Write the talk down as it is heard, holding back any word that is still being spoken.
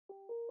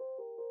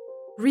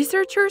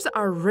Researchers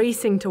are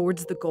racing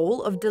towards the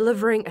goal of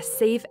delivering a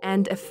safe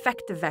and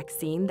effective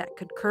vaccine that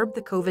could curb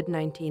the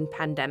COVID-19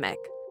 pandemic.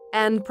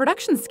 And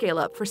production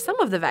scale-up for some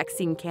of the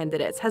vaccine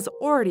candidates has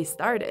already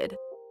started.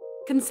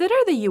 Consider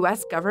the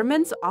US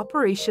government's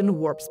Operation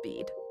Warp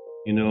Speed.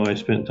 I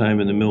spent time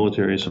in the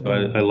military, so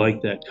I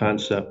like that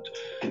concept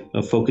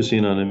of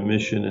focusing on a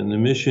mission. And the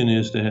mission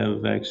is to have a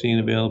vaccine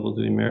available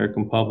to the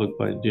American public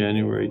by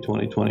January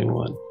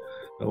 2021.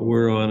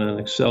 We're on an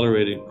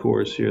accelerated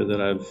course here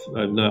that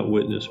I've not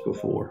witnessed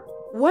before.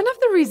 One of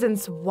the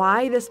reasons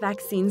why this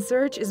vaccine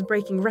surge is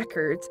breaking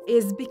records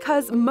is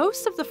because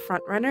most of the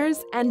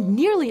frontrunners and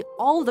nearly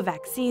all the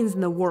vaccines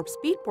in the Warp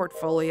Speed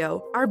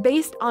portfolio are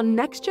based on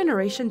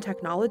next-generation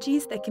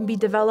technologies that can be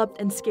developed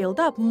and scaled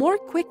up more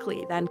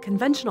quickly than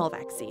conventional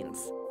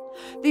vaccines.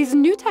 These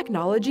new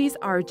technologies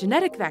are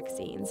genetic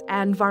vaccines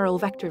and viral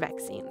vector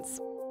vaccines.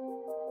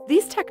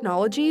 These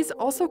technologies,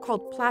 also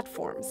called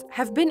platforms,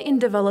 have been in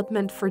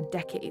development for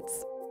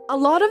decades. A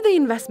lot of the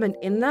investment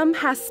in them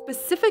has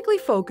specifically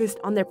focused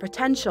on their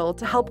potential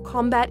to help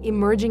combat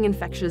emerging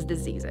infectious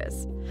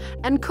diseases.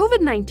 And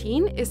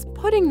COVID-19 is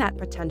putting that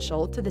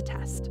potential to the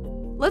test.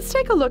 Let's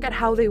take a look at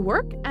how they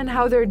work and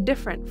how they're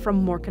different from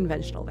more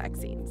conventional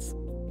vaccines.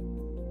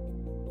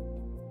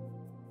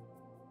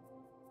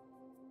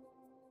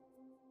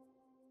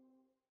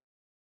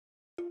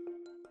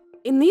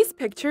 In these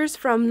pictures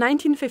from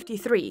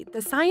 1953,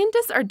 the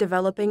scientists are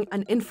developing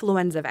an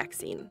influenza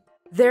vaccine.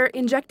 They're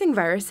injecting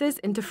viruses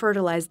into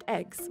fertilized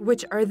eggs,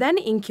 which are then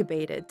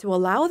incubated to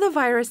allow the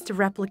virus to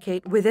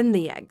replicate within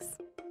the eggs.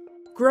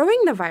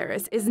 Growing the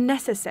virus is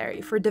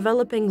necessary for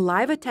developing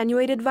live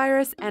attenuated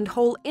virus and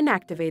whole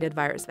inactivated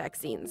virus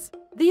vaccines.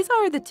 These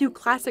are the two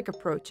classic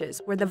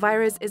approaches where the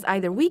virus is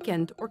either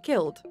weakened or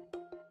killed.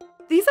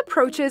 These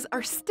approaches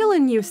are still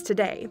in use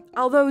today,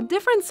 although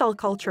different cell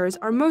cultures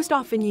are most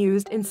often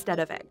used instead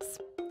of eggs.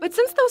 But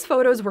since those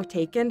photos were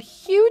taken,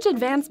 huge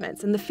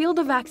advancements in the field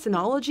of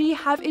vaccinology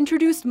have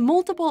introduced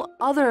multiple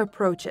other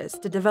approaches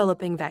to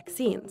developing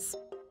vaccines.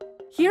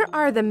 Here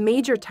are the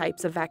major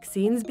types of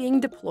vaccines being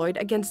deployed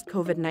against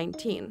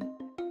COVID-19.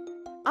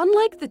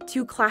 Unlike the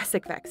two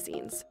classic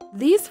vaccines,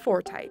 these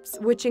four types,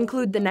 which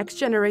include the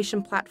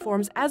next-generation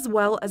platforms as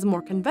well as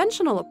more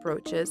conventional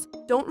approaches,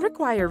 don't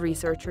require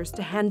researchers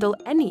to handle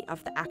any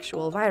of the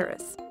actual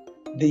virus.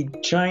 The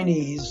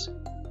Chinese,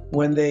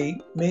 when they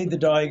made the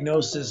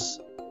diagnosis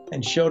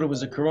and showed it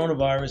was a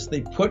coronavirus,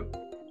 they put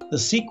the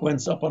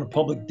sequence up on a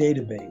public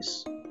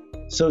database.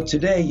 So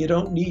today, you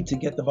don't need to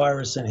get the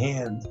virus in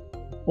hand.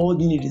 All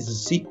you need is a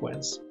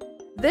sequence.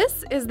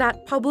 This is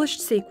that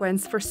published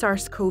sequence for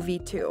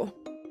SARS-CoV-2.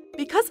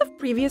 Because of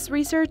previous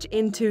research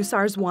into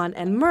SARS-1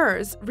 and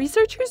MERS,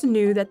 researchers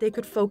knew that they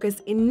could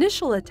focus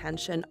initial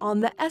attention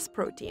on the S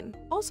protein,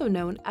 also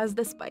known as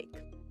the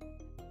spike.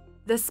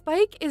 The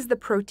spike is the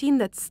protein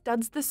that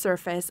studs the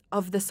surface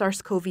of the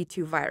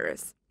SARS-CoV-2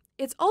 virus.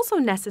 It's also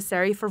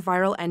necessary for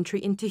viral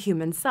entry into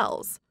human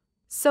cells.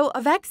 So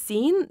a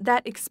vaccine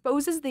that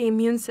exposes the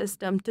immune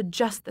system to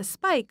just the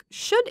spike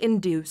should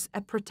induce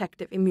a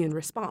protective immune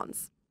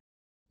response.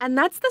 And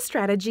that's the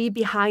strategy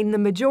behind the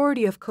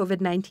majority of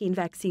COVID-19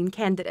 vaccine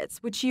candidates,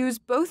 which use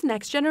both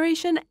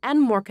next-generation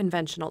and more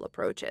conventional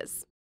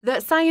approaches. The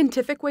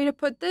scientific way to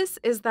put this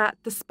is that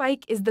the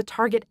spike is the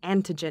target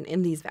antigen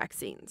in these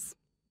vaccines.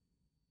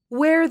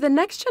 Where the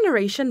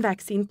next-generation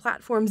vaccine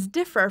platforms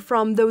differ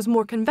from those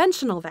more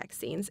conventional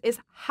vaccines is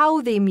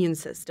how the immune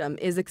system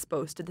is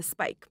exposed to the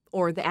spike,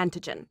 or the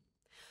antigen.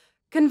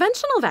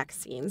 Conventional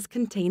vaccines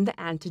contain the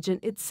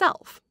antigen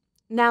itself.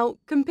 Now,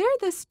 compare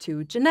this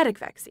to genetic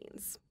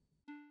vaccines.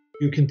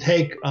 You can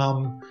take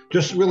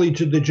just really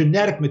to the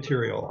genetic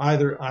material,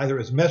 either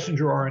as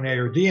messenger RNA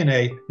or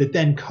DNA, that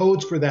then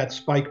codes for that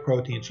spike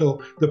protein.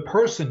 So the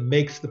person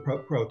makes the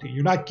protein.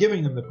 You're not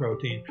giving them the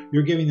protein.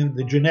 You're giving them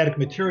the genetic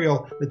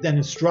material that then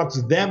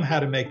instructs them how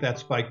to make that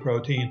spike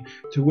protein,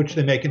 to which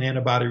they make an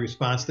antibody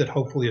response that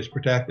hopefully is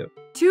protective.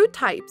 Two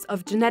types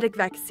of genetic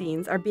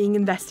vaccines are being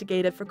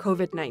investigated for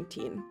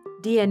COVID-19,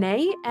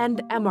 DNA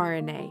and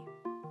mRNA.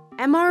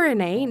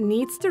 mRNA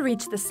needs to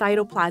reach the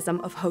cytoplasm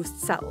of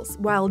host cells,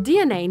 while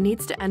DNA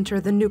needs to enter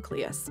the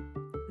nucleus.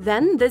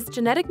 Then, this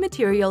genetic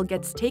material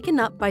gets taken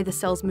up by the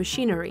cell's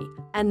machinery,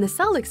 and the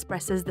cell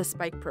expresses the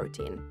spike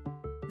protein.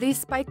 These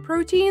spike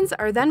proteins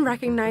are then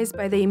recognized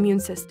by the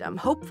immune system,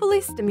 hopefully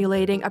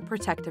stimulating a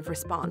protective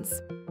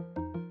response.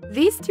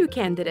 These two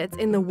candidates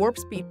in the Warp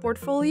Speed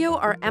portfolio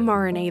are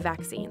mRNA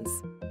vaccines.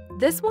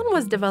 This one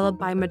was developed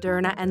by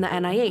Moderna and the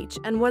NIH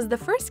and was the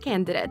first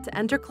candidate to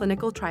enter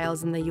clinical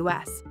trials in the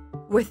US,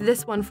 with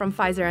this one from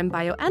Pfizer and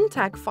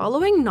BioNTech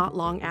following not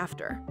long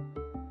after.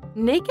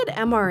 Naked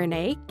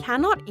mRNA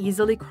cannot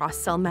easily cross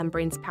cell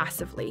membranes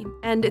passively,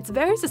 and it's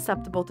very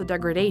susceptible to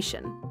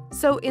degradation.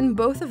 So in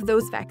both of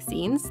those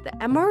vaccines, the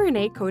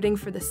mRNA coding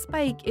for the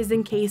spike is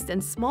encased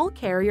in small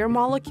carrier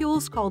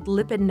molecules called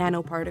lipid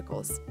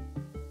nanoparticles.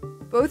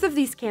 Both of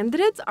these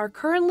candidates are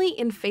currently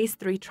in phase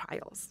 3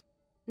 trials.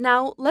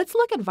 Now, let's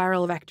look at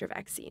viral vector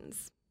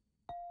vaccines.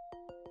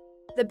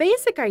 The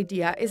basic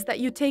idea is that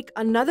you take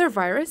another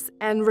virus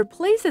and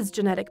replace its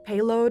genetic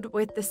payload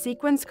with the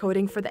sequence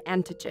coding for the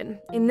antigen,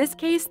 in this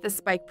case, the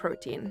spike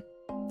protein.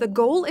 The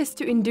goal is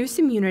to induce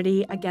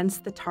immunity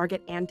against the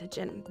target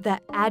antigen, the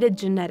added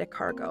genetic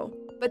cargo.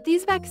 But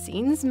these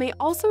vaccines may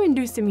also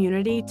induce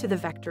immunity to the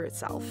vector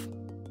itself.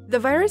 The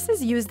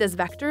viruses used as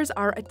vectors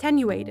are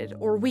attenuated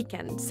or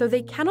weakened, so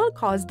they cannot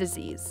cause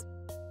disease.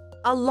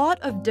 A lot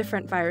of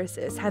different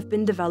viruses have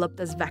been developed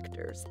as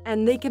vectors,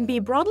 and they can be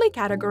broadly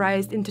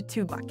categorized into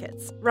two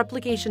buckets: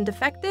 replication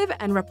defective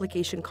and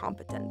replication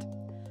competent.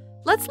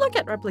 Let's look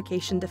at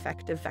replication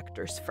defective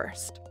vectors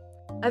first.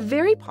 A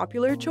very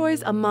popular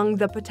choice among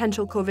the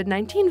potential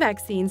COVID-19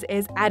 vaccines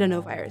is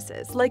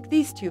adenoviruses, like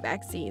these two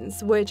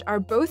vaccines, which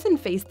are both in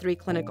phase 3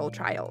 clinical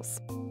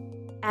trials.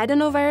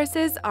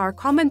 Adenoviruses are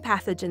common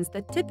pathogens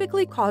that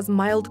typically cause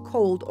mild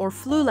cold or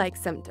flu-like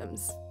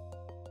symptoms.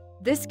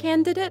 This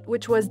candidate,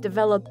 which was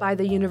developed by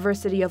the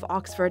University of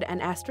Oxford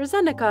and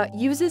AstraZeneca,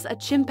 uses a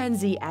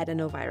chimpanzee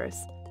adenovirus,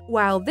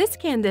 while this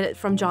candidate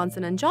from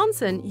Johnson &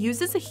 Johnson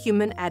uses a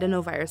human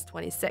adenovirus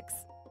 26.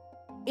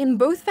 In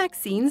both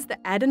vaccines, the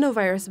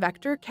adenovirus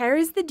vector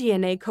carries the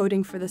DNA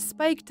coding for the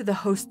spike to the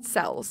host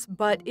cells,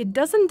 but it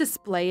doesn't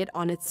display it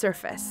on its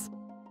surface.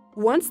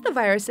 Once the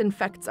virus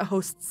infects a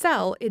host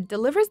cell, it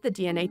delivers the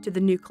DNA to the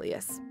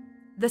nucleus.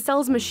 The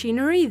cell's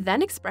machinery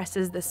then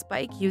expresses the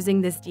spike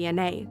using this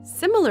DNA,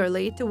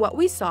 similarly to what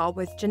we saw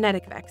with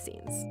genetic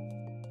vaccines.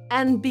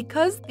 And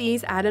because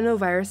these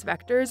adenovirus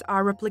vectors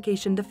are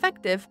replication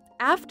defective,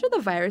 after the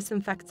virus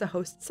infects a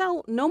host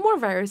cell, no more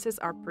viruses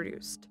are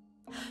produced.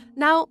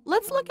 Now,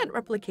 let's look at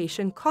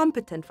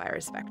replication-competent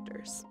virus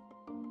vectors.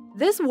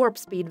 This warp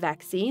speed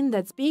vaccine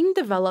that's being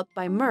developed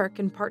by Merck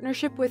in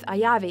partnership with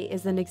Ayavi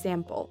is an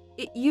example.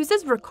 It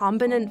uses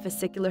recombinant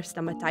vesicular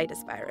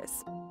stomatitis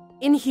virus.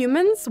 In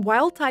humans,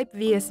 wild-type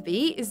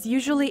VSV is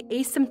usually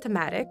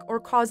asymptomatic or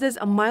causes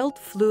a mild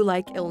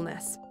flu-like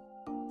illness.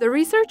 The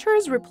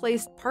researchers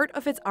replaced part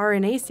of its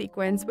RNA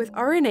sequence with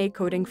RNA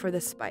coding for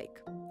the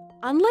spike.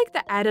 Unlike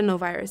the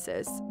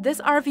adenoviruses,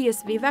 this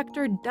RVSV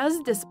vector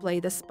does display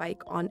the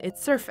spike on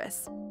its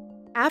surface.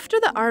 After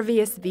the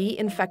RVSV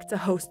infects a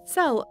host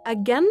cell,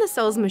 again the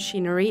cell's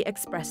machinery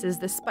expresses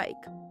the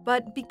spike.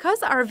 But because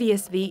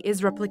RVSV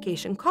is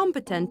replication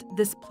competent,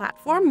 this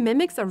platform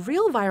mimics a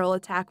real viral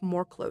attack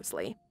more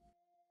closely.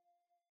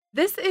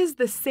 This is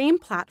the same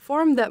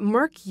platform that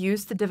Merck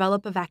used to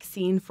develop a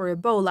vaccine for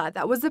Ebola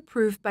that was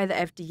approved by the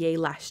FDA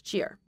last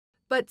year.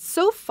 But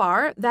so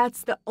far,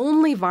 that's the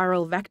only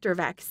viral vector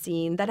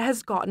vaccine that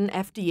has gotten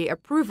FDA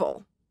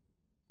approval.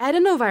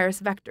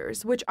 Adenovirus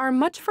vectors, which are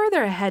much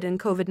further ahead in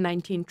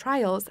COVID-19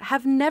 trials,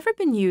 have never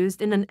been used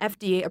in an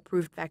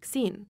FDA-approved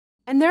vaccine.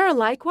 And there are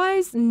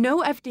likewise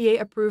no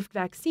FDA-approved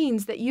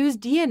vaccines that use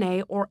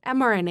DNA or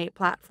mRNA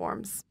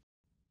platforms.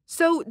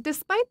 So,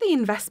 despite the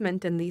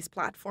investment in these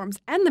platforms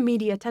and the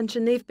media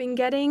attention they've been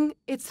getting,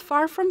 it's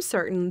far from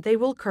certain they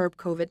will curb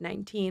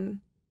COVID-19.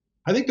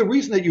 I think the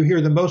reason that you hear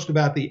the most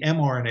about the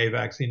mRNA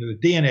vaccine or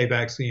the DNA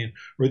vaccine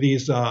or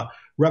these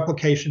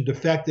replication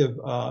defective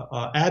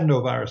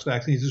adenovirus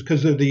vaccines is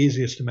because they're the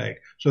easiest to make.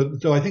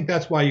 So I think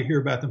that's why you hear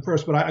about them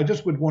first. But I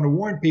just would want to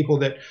warn people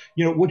that,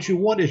 what you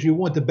want is you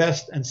want the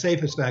best and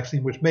safest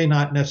vaccine, which may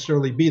not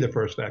necessarily be the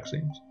first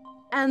vaccines.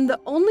 And the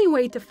only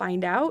way to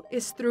find out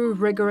is through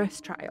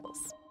rigorous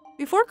trials.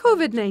 Before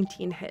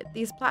COVID-19 hit,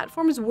 these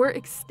platforms were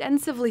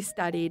extensively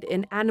studied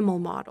in animal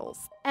models,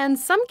 and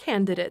some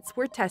candidates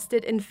were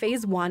tested in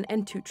phase 1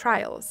 and 2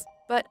 trials.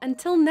 But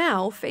until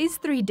now, phase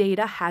 3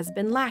 data has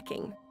been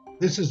lacking.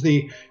 This is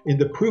the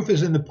proof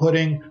is in the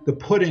pudding. The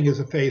pudding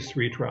is a phase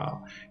 3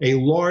 trial, a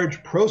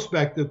large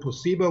prospective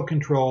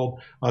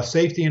placebo-controlled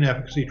safety and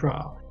efficacy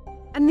trial.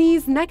 And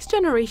these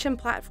next-generation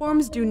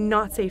platforms do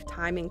not save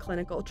time in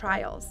clinical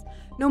trials.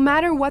 No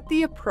matter what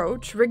the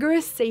approach,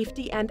 rigorous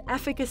safety and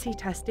efficacy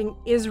testing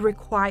is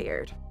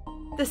required.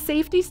 The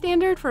safety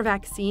standard for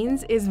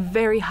vaccines is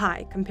very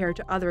high compared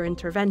to other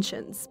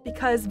interventions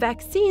because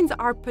vaccines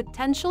are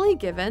potentially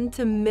given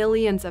to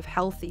millions of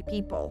healthy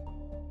people.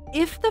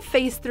 If the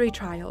phase 3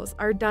 trials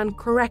are done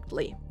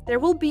correctly, there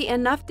will be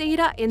enough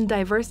data in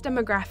diverse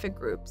demographic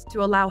groups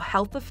to allow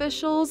health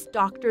officials,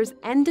 doctors,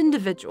 and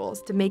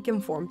individuals to make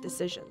informed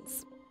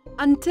decisions.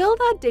 Until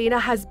that data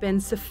has been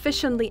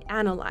sufficiently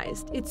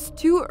analyzed, it's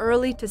too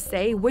early to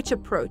say which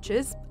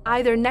approaches,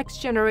 either next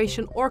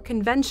generation or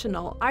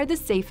conventional, are the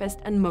safest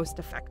and most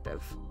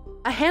effective.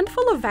 A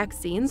handful of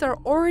vaccines are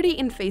already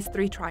in phase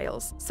 3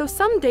 trials, so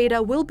some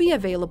data will be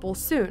available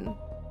soon.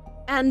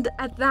 And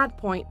at that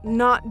point,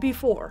 not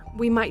before,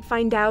 we might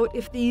find out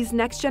if these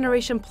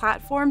next-generation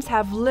platforms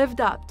have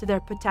lived up to their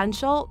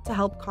potential to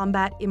help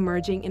combat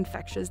emerging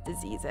infectious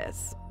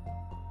diseases.